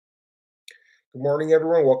Good morning,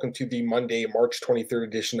 everyone. Welcome to the Monday, March 23rd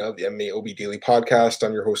edition of the MAOB Daily Podcast.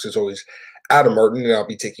 I'm your host, as always, Adam Martin, and I'll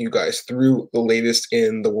be taking you guys through the latest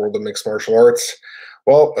in the world of mixed martial arts.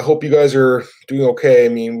 Well, I hope you guys are doing okay. I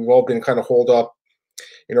mean, we've all been kind of holed up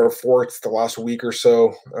in our forts the last week or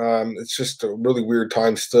so. It's just a really weird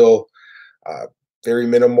time still. Uh, Very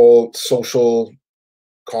minimal social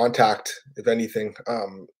contact, if anything.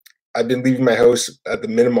 I've been leaving my house at the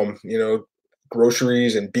minimum,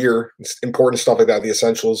 groceries and beer, important stuff like that, the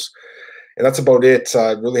essentials. And that's about it.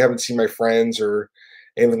 I really haven't seen my friends or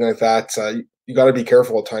anything like that. You got to be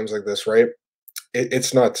careful at times like this, right?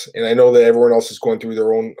 It's nuts. And I know that everyone else is going through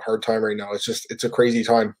their own hard time right now. It's a crazy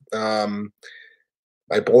time.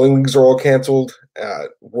 My bowling leagues are all canceled.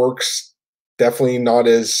 Work's definitely not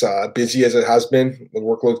as busy as it has been. The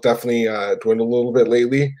workload's definitely dwindled a little bit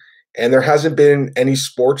lately. And there hasn't been any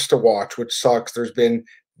sports to watch, which sucks. There's been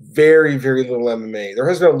very, very little MMA. There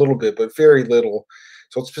has been a little bit, but very little.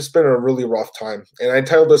 So it's just been a really rough time. And I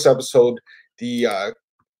titled this episode the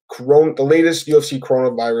the latest UFC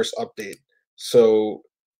coronavirus update. So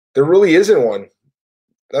there really isn't one.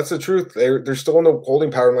 That's the truth. They're still in the holding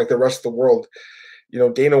pattern like the rest of the world.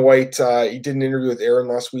 Dana White, he did an interview with Aaron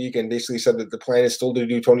last week and basically said that the plan is still to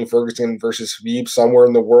do Tony Ferguson versus Khabib somewhere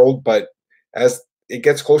in the world. But as it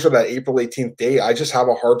gets closer to that April 18th date, I just have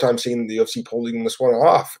a hard time seeing the UFC pulling this one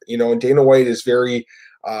off. And Dana White is very,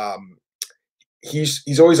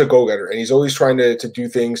 he's always a go-getter, and he's always trying to do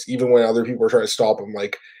things even when other people are trying to stop him.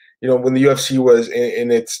 Like, when the UFC was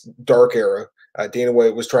in its dark era, Dana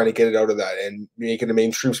White was trying to get it out of that and make it a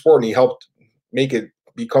mainstream sport, and he helped make it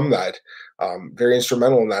become that. Very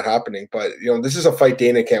instrumental in that happening. But this is a fight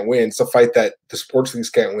Dana can't win. It's a fight that the sports leagues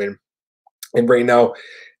can't win. And right now,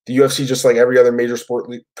 the UFC, just like every other major sports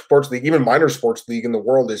league, even minor sports league in the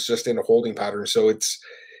world, is just in a holding pattern. So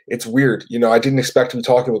it's weird. I didn't expect to be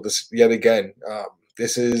talking about this yet again.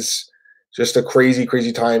 This is just a crazy,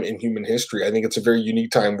 crazy time in human history. I think it's a very unique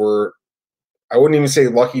time where I wouldn't even say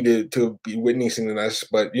lucky to be witnessing this,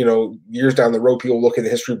 but years down the road, people look at the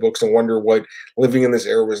history books and wonder what living in this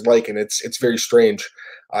era was like, and it's very strange.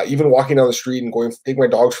 Even walking down the street and take my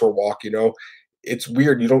dogs for a walk, it's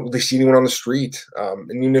weird. You don't really see anyone on the street, and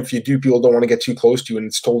even if you do, people don't want to get too close to you, and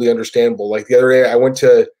it's totally understandable. Like the other day, I went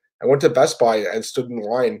to Best Buy and stood in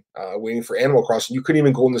line waiting for Animal Crossing. You couldn't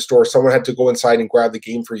even go in the store. Someone had to go inside and grab the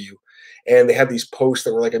game for you, and they had these posts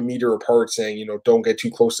that were like a meter apart saying, don't get too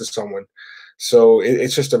close to someone. So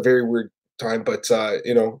it's just a very weird time. But,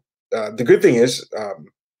 the good thing is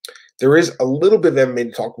there is a little bit of MMA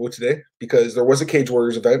to talk about today because there was a Cage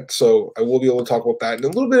Warriors event. So I will be able to talk about that and a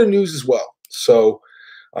little bit of news as well. So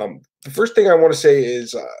the first thing I want to say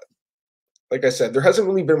is, like I said, there hasn't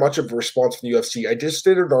really been much of a response from the UFC. I just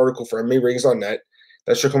did an article for MMARatings.net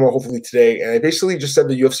that should come out hopefully today. And I basically just said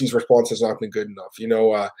the UFC's response has not been good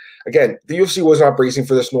enough. Again, the UFC was not bracing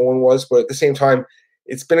for this. No one was. But at the same time,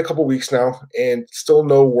 it's been a couple weeks now, and still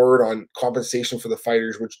no word on compensation for the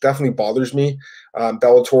fighters, which definitely bothers me.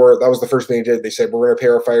 Bellator, that was the first thing they did. They said, we're going to pay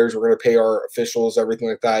our fighters, we're going to pay our officials, everything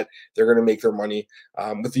like that. They're going to make their money.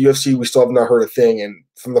 With the UFC, we still have not heard a thing. And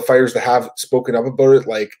from the fighters that have spoken up about it,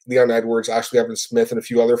 like Leon Edwards, Ashley Evans Smith, and a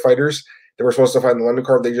few other fighters that were supposed to fight in the London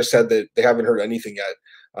card, they just said that they haven't heard anything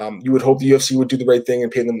yet. You would hope the UFC would do the right thing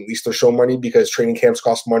and pay them at least their show money because training camps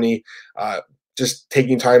cost money. Just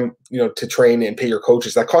taking time, to train and pay your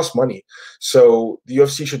coaches, that costs money. So the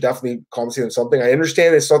UFC should definitely compensate on something. I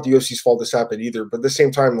understand it's not the UFC's fault this happened either, but at the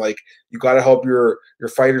same time, like, you got to help your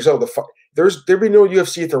fighters out. There'd be no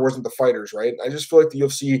UFC if there wasn't the fighters, right? I just feel like the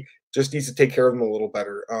UFC just needs to take care of them a little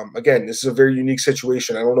better. Again, this is a very unique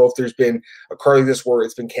situation. I don't know if there's been a card like this where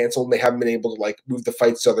it's been canceled and they haven't been able to move the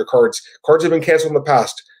fights to other cards. Cards have been canceled in the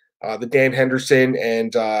past. The Dan Henderson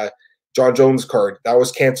and John Jones card, that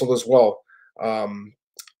was canceled as well.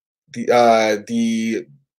 The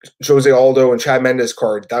Jose Aldo and Chad Mendes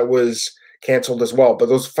card, that was canceled as well, but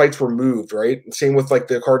those fights were moved, right? Same with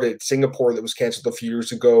the card at Singapore that was canceled a few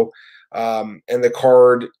years ago, and the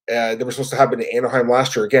card that was supposed to happen in Anaheim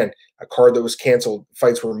last year, again, a card that was canceled,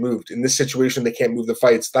 fights were moved. In this situation, they can't move the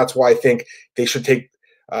fights. That's why I think they should take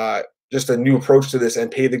just a new approach to this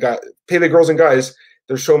and pay the girls and guys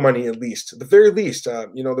their show money at least, at the very least.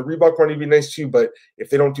 The Reebok money would be nice too, but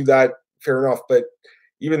if they don't do that, fair enough. But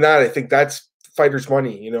even that, I think that's fighters'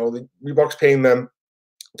 money. The Reebok's paying them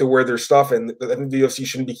to wear their stuff, and I think the UFC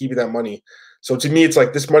shouldn't be keeping that money. So to me, it's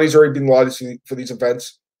like this money's already been allotted for these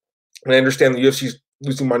events. And I understand the UFC's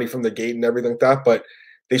losing money from the gate and everything like that, but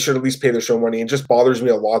they should at least pay their show money. It just bothers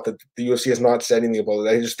me a lot that the UFC has not said anything about it.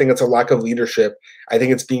 I just think it's a lack of leadership. I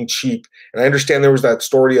think it's being cheap. And I understand there was that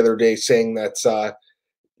story the other day saying that the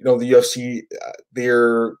UFC,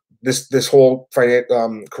 they're this whole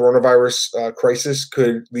coronavirus crisis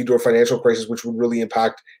could lead to a financial crisis, which would really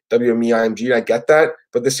impact WME IMG. And I get that,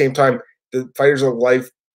 but at the same time, the fighters are the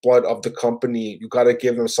lifeblood of the company. You got to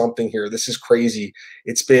give them something here. This is crazy.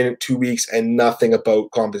 It's been 2 weeks and nothing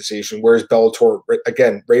about compensation. Whereas Bellator,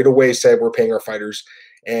 again, right away said we're paying our fighters.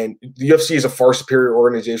 And the UFC is a far superior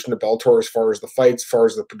organization to Bellator as far as the fights, as far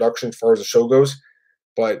as the production, as far as the show goes.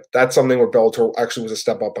 But that's something where Bellator actually was a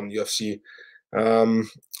step up on the UFC.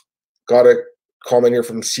 Got a comment here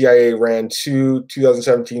from CIA Ran 2,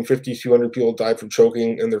 2017, 5,200 people died from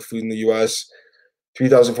choking in their food in the U.S.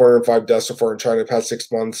 3,405 deaths so far in China in the past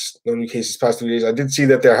 6 months. No new cases past 3 days. I did see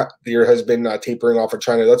that there has been tapering off of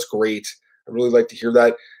China. That's great. I really like to hear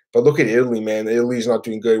that. But look at Italy, man. Italy's not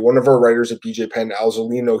doing good. One of our writers at BJ Penn, Al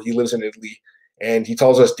Zolino, he lives in Italy. And he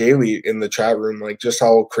tells us daily in the chat room, like, just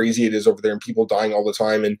how crazy it is over there and people dying all the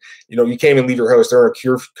time. And, you know, you can't even leave your house. They're on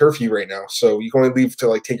a curfew right now. So you can only leave to,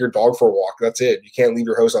 like, take your dog for a walk. That's it. You can't leave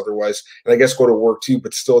your house otherwise. And I guess go to work too,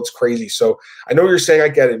 but still it's crazy. So I know what you're saying. I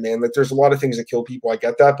get it, man. Like, there's a lot of things that kill people. I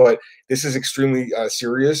get that. But this is extremely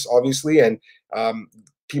serious, obviously. And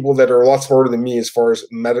people that are a lot smarter than me as far as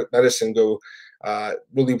medicine go,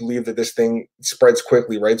 really believe that this thing spreads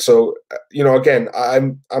quickly, right? So, you know, again,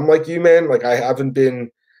 I'm like you, man. Like, I haven't been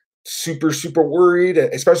super worried,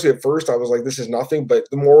 especially at first. I was like, this is nothing. But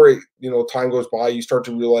the more time goes by, you start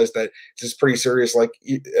to realize that this is pretty serious. Like,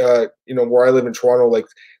 where I live in Toronto, like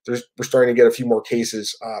we're starting to get a few more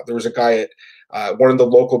cases. There was a guy at one of the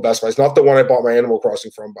local Best Buys, not the one I bought my Animal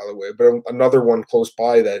Crossing from, by the way, but another one close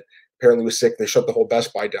by that apparently was sick. They shut the whole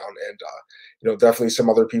Best Buy down, and definitely some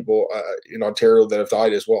other people in Ontario that have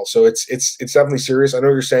died as well. So it's definitely serious. I know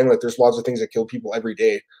you're saying like there's lots of things that kill people every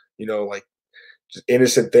day, like just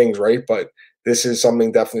innocent things, right? But this is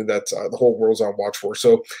something definitely that the whole world's on watch for.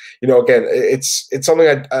 So, again, it's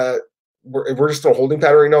something we're just in a holding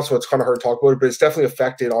pattern right now, so it's kind of hard to talk about it, but it's definitely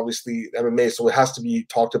affected, obviously, MMA, so it has to be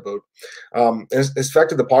talked about. It's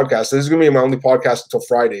affected the podcast. This is going to be my only podcast until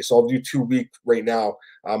Friday, so I'll do 2 week right now.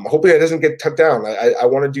 Hopefully that doesn't get cut down. I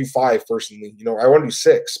want to do 5 personally. I want to do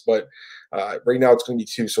 6, but right now it's going to be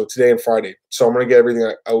 2. So today and Friday. So I'm going to get everything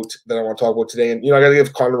out that I want to talk about today. And, I got to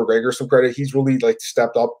give Conor McGregor some credit. He's really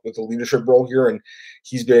stepped up with the leadership role here. And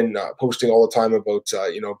he's been posting all the time about,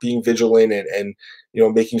 being vigilant and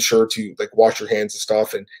making sure to wash your hands and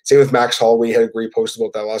stuff. And same with Max Holloway. He had a great post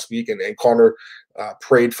about that last week. And Conor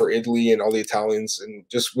prayed for Italy and all the Italians and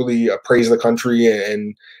just really praised the country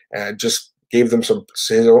and just gave them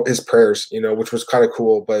his prayers, which was kind of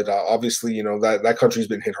cool. But obviously, that country's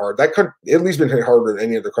been hit hard. Italy's been hit harder than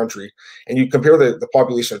any other country. And you compare the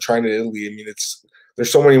population of China to Italy. I mean,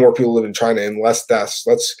 there's so many more people live in China and less deaths.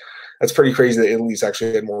 That's pretty crazy that Italy's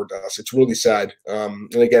actually had more deaths. It's really sad.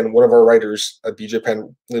 And again, one of our writers at BJ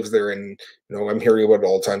Penn lives there, and I'm hearing about it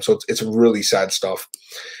all the time. So it's really sad stuff.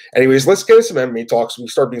 Anyways, let's get into some MMA talks. We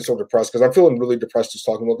start being so depressed because I'm feeling really depressed just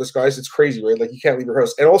talking about this, guys. It's crazy, right? Like, you can't leave your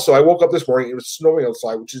house. And also, I woke up this morning, it was snowing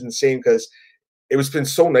outside, which is insane because it's been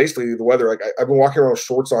so nice lately, the weather. Like, I've been walking around with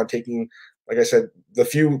shorts on, taking, like I said, the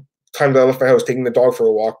few times I left my house, taking the dog for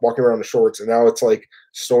a walk, walking around in shorts, and now it's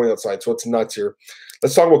snowing outside. So it's nuts here.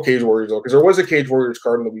 Let's talk about Cage Warriors, though, because there was a Cage Warriors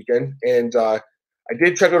card on the weekend, and I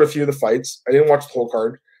did check out a few of the fights. I didn't watch the whole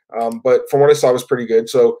card, but from what I saw, it was pretty good.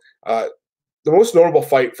 So the most notable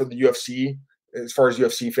fight for the UFC, as far as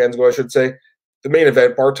UFC fans go, I should say, the main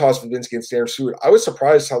event, Bartosz Fabinski and Darren Stewart. I was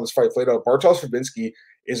surprised how this fight played out. Bartosz Fabinski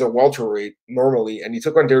is a welterweight normally, and he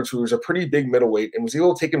took on Darren Stewart, who's a pretty big middleweight, and was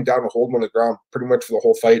able to take him down and hold him on the ground pretty much for the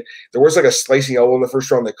whole fight. There was a slicing elbow in the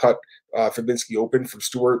first round that cut Fabinski open from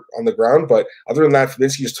Stewart on the ground, but other than that,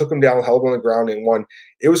 Fabinski just took him down, held him on the ground, and won.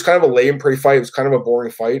 It was kind of a lay and pray fight. It was kind of a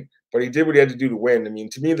boring fight, but he did what he had to do to win. I mean,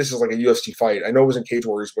 to me, this is like a UFC fight. I know it was in Cage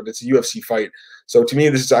Warriors, but it's a UFC fight. So to me,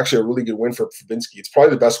 this is actually a really good win for Fabinski. It's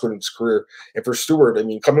probably the best win of his career. And for Stewart, I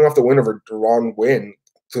mean, coming off the win of a Duran win,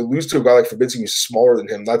 to lose to a guy like Fabinski who's smaller than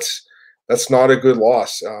him, that's not a good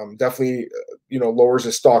loss. Definitely, lowers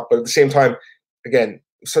his stock. But at the same time, again,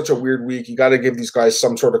 such a weird week. You got to give these guys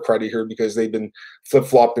some sort of credit here because they've been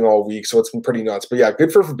flip-flopping all week. So it's been pretty nuts. But yeah,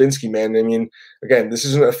 good for Fabinski, man. I mean, again, this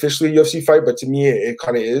isn't officially a UFC fight, but to me, it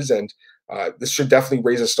kind of is. And this should definitely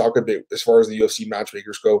raise his stock a bit as far as the UFC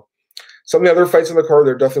matchmakers go. Some of the other fights on the card,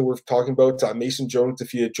 they're definitely worth talking about. Mason Jones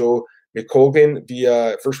defeated Joe McColgan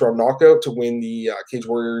via first-round knockout to win the Cage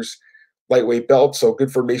Warriors lightweight belt. So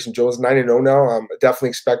good for Mason Jones, 9-0 now. Definitely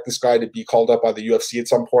expect this guy to be called up by the UFC at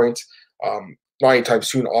some point. Not anytime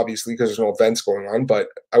soon, obviously, because there's no events going on. But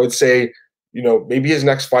I would say, maybe his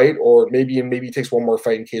next fight, or maybe he takes one more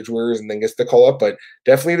fight in Cage Warriors and then gets the call up. But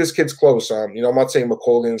definitely this kid's close. I'm not saying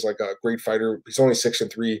McColgan's like a great fighter. He's only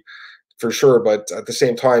 6-3. for sure. But at the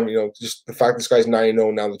same time, just the fact this guy's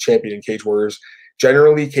 9-0 now, the champion in Cage Warriors.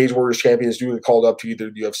 Generally, Cage Warriors champions do get called up to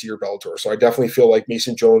either the UFC or Bellator. So I definitely feel like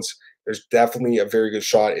Mason Jones, there's definitely a very good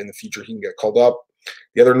shot in the future he can get called up.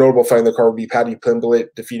 The other notable fight in the card would be Paddy Pimblett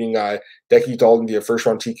defeating Decky Dalton via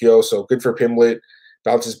first-round TKO. So good for Pimblett.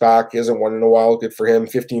 Bounces back. He hasn't won in a while. Good for him.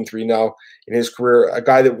 15-3 now in his career. A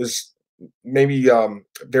guy that was maybe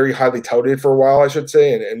very highly touted for a while, I should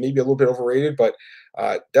say, and maybe a little bit overrated, but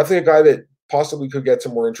definitely a guy that possibly could get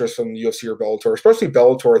some more interest from the UFC or Bellator, especially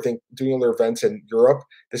Bellator. I think doing their events in Europe,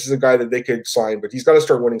 this is a guy that they could sign, but he's got to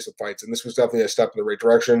start winning some fights, and this was definitely a step in the right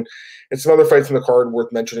direction. And some other fights in the card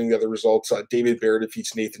worth mentioning, the other results. David Bear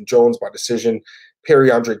defeats Nathan Jones by decision.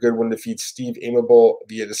 Perry Andre Goodwin defeats Steve Amable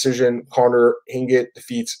via decision. Connor Hingett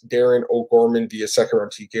defeats Darren O'Gorman via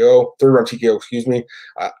third-round TKO, excuse me.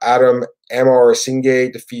 Adam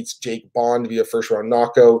Amarasinghe defeats Jake Bond via first-round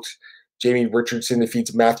knockout. Jamie Richardson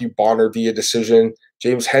defeats Matthew Bonner via decision.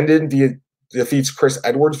 James Hendon defeats Chris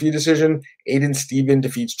Edwards via decision. Aiden Stephen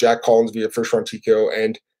defeats Jack Collins via first-round TKO.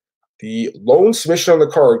 And the lone submission on the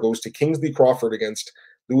card goes to Kingsley Crawford against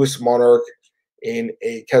Lewis Monarch in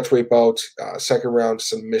a catchweight bout, second-round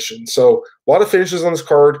submission. So a lot of finishes on this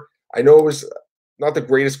card. I know it was not the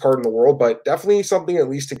greatest card in the world, but definitely something at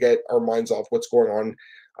least to get our minds off what's going on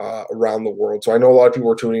around the world. So I know a lot of people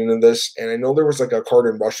were tuning into this, and I know there was like a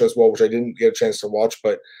card in Russia as well, which I didn't get a chance to watch,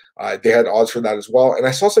 but they had odds for that as well. And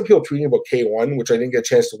I saw some people tweeting about K1, which I didn't get a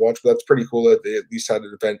chance to watch, but that's pretty cool that they at least had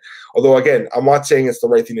an event. Although, again, I'm not saying it's the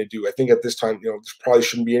right thing to do. I think at this time, there probably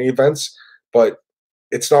shouldn't be any events, but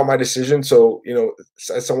it's not my decision. So,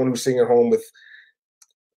 as someone who's sitting at home with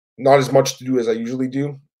not as much to do as I usually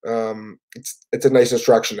do, it's a nice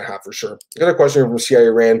distraction to have for sure. I got a question from CIA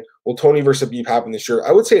Rand. Will Tony versus Khabib happen this year?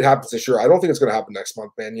 I would say it happens this year. I don't think it's going to happen next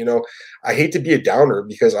month, man. I hate to be a downer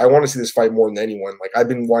because I want to see this fight more than anyone. Like, I've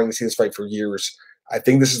been wanting to see this fight for years. I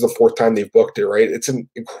think this is the fourth time they've booked it, right? It's an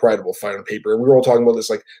incredible fight on paper. We were all talking about this,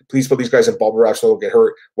 like, please put these guys in bubble wrap so they don't get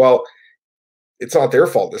hurt. Well, it's not their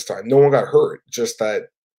fault this time. No one got hurt. Just that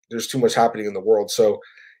there's too much happening in the world. So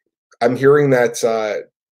I'm hearing that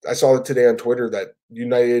I saw it today on Twitter that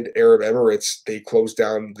United Arab Emirates, they closed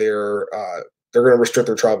down they're going to restrict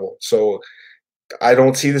their travel. So I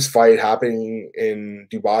don't see this fight happening in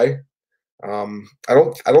Dubai. I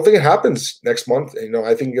don't think it happens next month.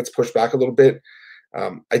 I think it gets pushed back a little bit.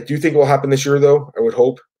 I do think it will happen this year, though. I would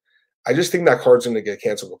hope. I just think that card's going to get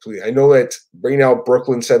canceled completely. I know that right now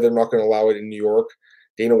Brooklyn said they're not going to allow it in New York.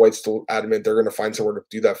 Dana White's still adamant they're going to find somewhere to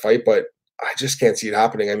do that fight, but I just can't see it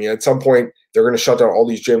happening. I mean, at some point, they're going to shut down all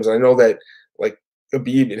these gyms. And I know that, like,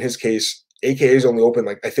 Khabib, in his case, AKA is only open,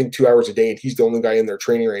 like, I think 2 hours a day, and he's the only guy in there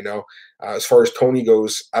training right now. As far as Tony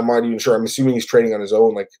goes, I'm not even sure. I'm assuming he's training on his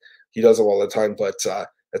own, like he does it all the time. But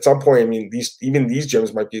at some point, I mean, these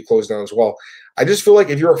gyms might be closed down as well. I just feel like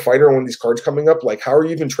if you're a fighter on one of these cards coming up, like, how are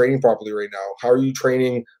you even training properly right now? How are you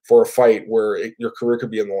training for a fight where your career could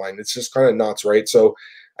be on the line? It's just kind of nuts, right? So,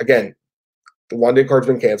 again, the London card's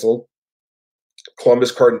been canceled.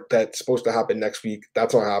 Columbus card that's supposed to happen next week,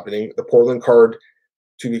 that's not happening. The Portland card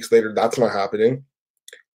 2 weeks later, that's not happening.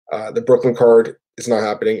 The Brooklyn card is not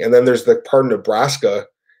happening. And then there's the part in Nebraska,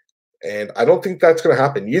 and I don't think that's going to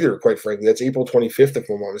happen either, quite frankly. That's April 25th, if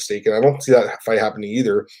I'm not mistaken. I don't see that fight happening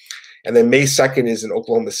either. And then May 2nd is in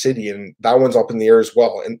Oklahoma City, and that one's up in the air as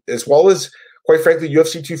well. And as well as, quite frankly,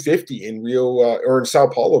 UFC 250 in Rio or in Sao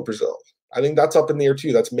Paulo, Brazil. I think that's up in the air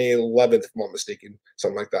too. That's May 11th, if I'm not mistaken,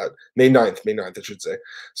 something like that. May 9th, I should say.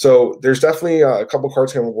 So there's definitely a couple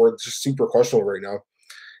cards coming forward. It's just super questionable right now.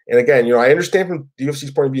 And again, I understand from the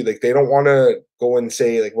UFC's point of view, like, they don't want to go and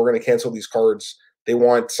say, like, we're going to cancel these cards. They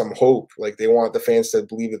want some hope. Like, they want the fans to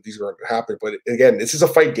believe that these are going to happen. But again, this is a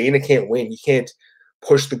fight Dana can't win. He can't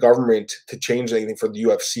push the government to change anything for the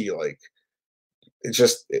UFC. Like,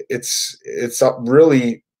 it's not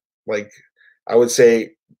really, like, I would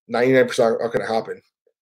say 99% not going to happen.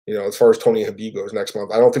 As far as Tony and Khabib goes next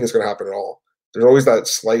month, I don't think it's going to happen at all. There's always that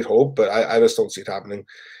slight hope, but I just don't see it happening.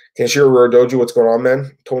 Kenshiro Dojo, what's going on,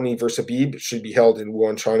 man? Tony versus Khabib should be held in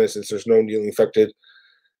Wuhan, China, since there's no dealing affected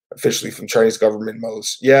officially from Chinese government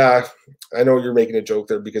mouths. Yeah, I know you're making a joke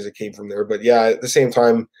there because it came from there, but yeah, at the same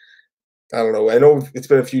time, I don't know. I know it's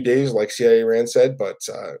been a few days, like CIA Rand said, but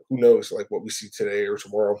who knows, like, what we see today or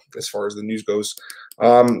tomorrow as far as the news goes.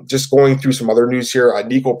 Just going through some other news here.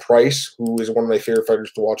 Nico Price, who is one of my favorite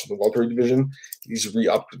fighters to watch in the welterweight division, he's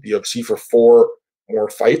re-upped with the UFC for 4 more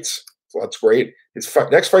fights. So that's great. His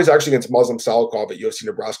next fight is actually against Muslim Salikov at UFC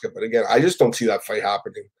Nebraska. But again, I just don't see that fight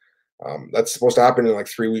happening. That's supposed to happen in like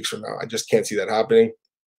 3 weeks from now. I just can't see that happening.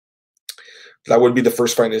 That would be the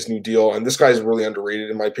first fight in his new deal. And this guy is really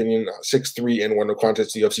underrated, in my opinion. 6-3 and won no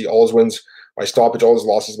contest in the UFC. All his wins by stoppage, all his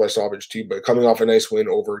losses by stoppage, too. But coming off a nice win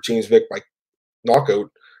over James Vick by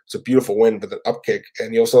knockout. It's a beautiful win with an up kick.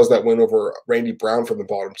 And he also has that win over Randy Brown from the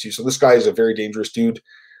bottom, too. So this guy is a very dangerous dude.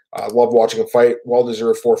 Love watching him fight.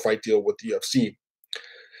 Well-deserved 4-fight deal with the UFC.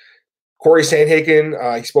 Corey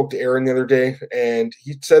Sandhagen, he spoke to Aaron the other day, and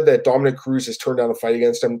he said that Dominic Cruz has turned down a fight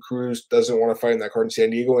against him. Cruz doesn't want to fight in that card in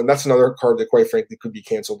San Diego, and that's another card that, quite frankly, could be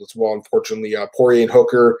canceled as well, unfortunately. Poirier and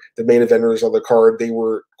Hooker, the main eventers on the card, they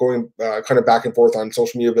were going kind of back and forth on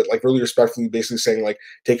social media, but like really respectfully, basically saying, like,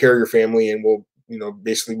 take care of your family, and we'll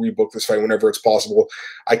basically rebook this fight whenever it's possible.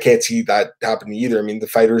 I can't see that happening either. I mean, the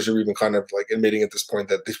fighters are even kind of like admitting at this point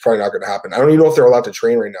that it's probably not going to happen. I don't even know if they're allowed to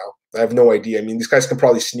train right now. I have no idea. I mean, these guys can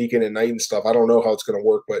probably sneak in at night and stuff. I don't know how it's going to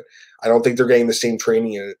work, but I don't think they're getting the same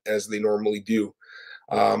training as they normally do.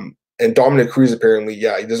 And Dominic Cruz, apparently, he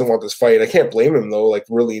doesn't want this fight. I can't blame him, though, like,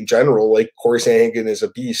 really, in general. Like, Corey Sandhagen is a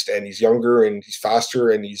beast, and he's younger, and he's faster,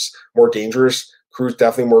 and he's more dangerous. Cruz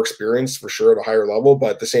definitely more experienced, for sure, at a higher level, but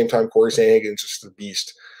at the same time, Corey Sandhagen is just a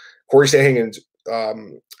beast. Corey Sandhagen,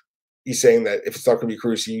 he's saying that if it's not going to be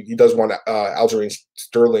Cruz, he does want Aljamain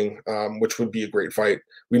Sterling, which would be a great fight.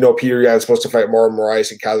 We know Peter Yan is supposed to fight Marlon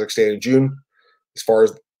Moraes in Kazakhstan in June. As far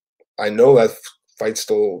as I know, that fight's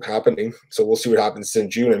still happening, so we'll see what happens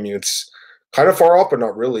in June. I mean, it's kind of far off, but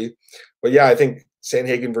not really. But yeah, I think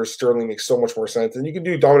Sandhagen versus Sterling makes so much more sense. And you can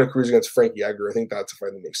do Dominic Cruz against Frankie Edgar. I think that's a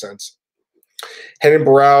fight that makes sense. Renan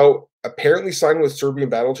Barão apparently signed with Serbian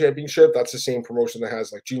Battle Championship. That's the same promotion that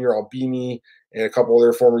has like Junior Albini and a couple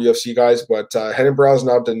other former UFC guys. But Renan Barão has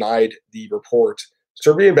now denied the report.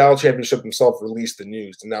 Serbian Battle Championship himself released the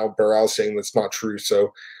news, and now Barão is saying that's not true.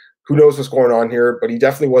 So who knows what's going on here? But he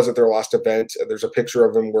definitely was at their last event. There's a picture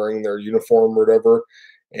of him wearing their uniform or whatever.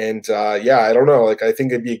 And I don't know. Like, I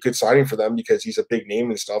think it'd be a good signing for them because he's a big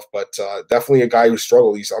name and stuff. But definitely a guy who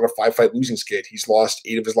struggled. He's on a 5-fight losing skid. He's lost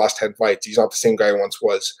 8 of his last 10 fights. He's not the same guy he once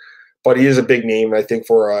was. But he is a big name. And I think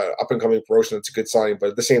for an up-and-coming promotion, it's a good signing.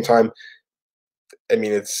 But at the same time, I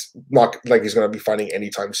mean, it's not like he's going to be fighting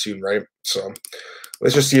anytime soon, right? So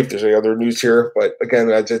let's just see if there's any other news here. But again,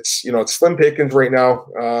 it's slim pickings right now.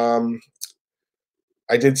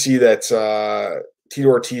 I did see that Tito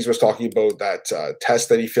Ortiz was talking about that test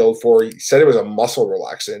that he failed for. He said it was a muscle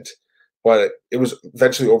relaxant, but it was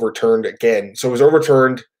eventually overturned again. So it was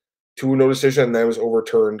overturned to no decision, and then it was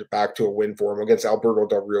overturned back to a win for him against Alberto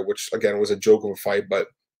Del Rio, which, again, was a joke of a fight. But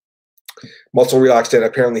muscle relaxant,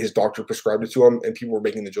 apparently his doctor prescribed it to him, and people were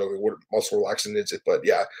making the joke, like, what muscle relaxant is it? But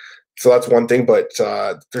yeah, so that's one thing. But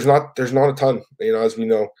there's not a ton, as we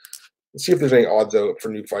know. Let's see if there's any odds out for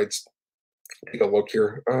new fights. Take a look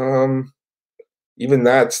here. Even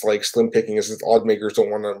that's like slim picking, as the odd makers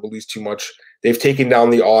don't want to release too much. They've taken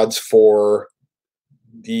down the odds for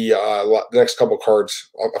the next couple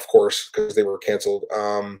cards, of course, because they were canceled.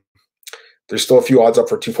 There's still a few odds up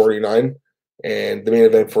for 249, and the main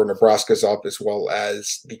event for Nebraska is up, as well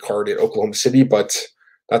as the card in Oklahoma City. But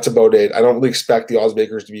that's about it. I don't really expect the odds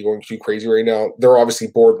makers to be going too crazy right now. They're obviously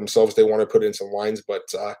bored themselves. They want to put in some lines, but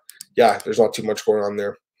there's not too much going on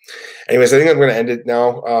there. Anyways, I think I'm going to end it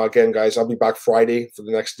now. Again, guys, I'll be back Friday for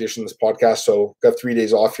the next edition of this podcast. So got 3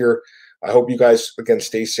 days off here. I hope you guys, again,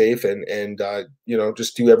 stay safe and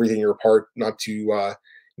just do everything your part not to,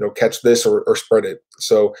 catch this or spread it.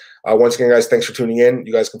 So once again, guys, thanks for tuning in.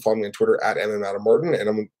 You guys can follow me on Twitter at MMAdamMartin, and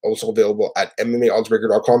I'm also available at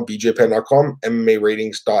MMAoddsbreaker.com, BJPenn.com,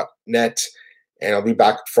 MMAratings.net, and I'll be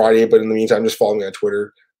back Friday. But in the meantime, just follow me on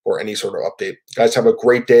Twitter for any sort of update. Guys, have a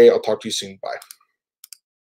great day. I'll talk to you soon. Bye.